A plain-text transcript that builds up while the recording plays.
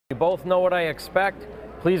You both know what I expect.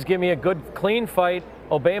 Please give me a good, clean fight,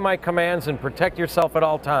 obey my commands, and protect yourself at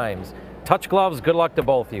all times. Touch gloves, good luck to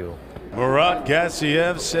both of you. Murat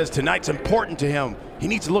Gassiev says tonight's important to him. He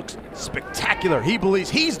needs to look spectacular. He believes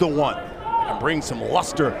he's the one that can bring some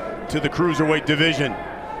luster to the cruiserweight division.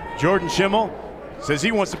 Jordan Shimmell says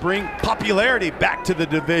he wants to bring popularity back to the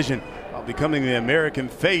division while becoming the American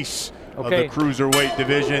face of the cruiserweight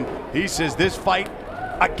division. He says this fight,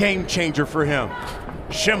 a game changer for him.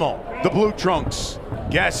 Shimmell, the blue trunks.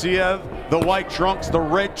 Gassiev, the white trunks, the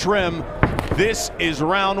red trim. This is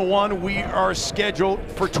round one. We are scheduled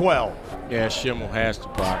for 12. Yeah, Shimmell has to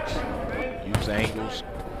box. Use angles,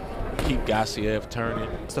 keep Gassiev turning.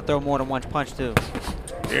 To throw more than one punch too.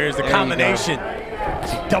 There's the combination.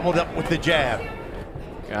 He doubled up with the jab.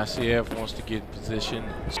 Gassiev wants to get in position,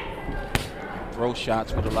 throw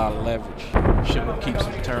shots with a lot of leverage. Shimmell keeps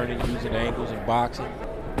him turning, using angles and boxing.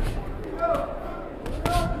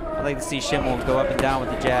 I'd like to see Shimmell go up and down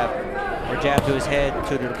with the jab, or jab to his head,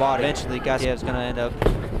 two to the body. Eventually, Gassiev's going to end up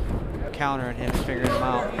countering him and figuring him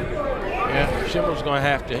out. Yeah, Shimmell's going to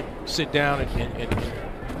have to sit down and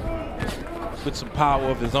with some power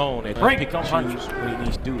of his own and pick and choose when he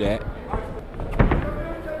needs to do that.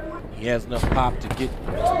 He has enough pop to get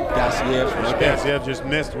Gassiev's respect. Gassiev just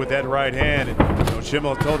missed with that right hand. And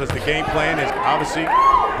Shimmell told us the game plan is obviously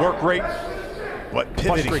work rate, but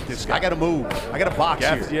pivoting. I got to move. I got to box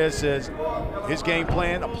here. Gassiev says his game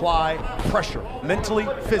plan, apply pressure mentally,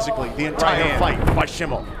 physically, the entire fight by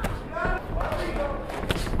Shimmell.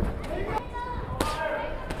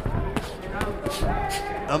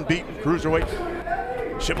 Unbeaten cruiserweight.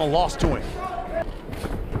 Shimmell lost to him.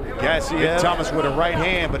 Gassiev, Thomas with a right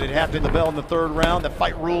hand, but it happened the bell in the third round. The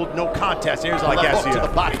fight ruled no contest. Here's a left hook to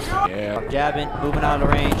the body. Yeah. Jabbing, moving out of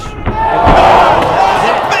the range. That's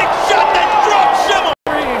a big shot that dropped Shimmell.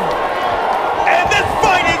 And this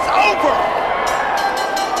fight is over.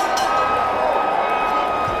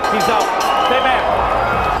 He's out. Stay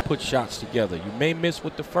back. Put shots together. You may miss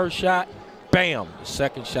with the first shot. Bam. The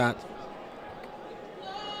second shot.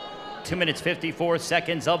 2 minutes 54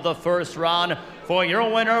 seconds of the first round for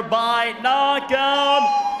your winner by knockout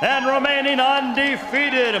and remaining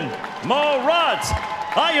undefeated, Murat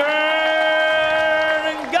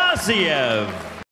Gassiev.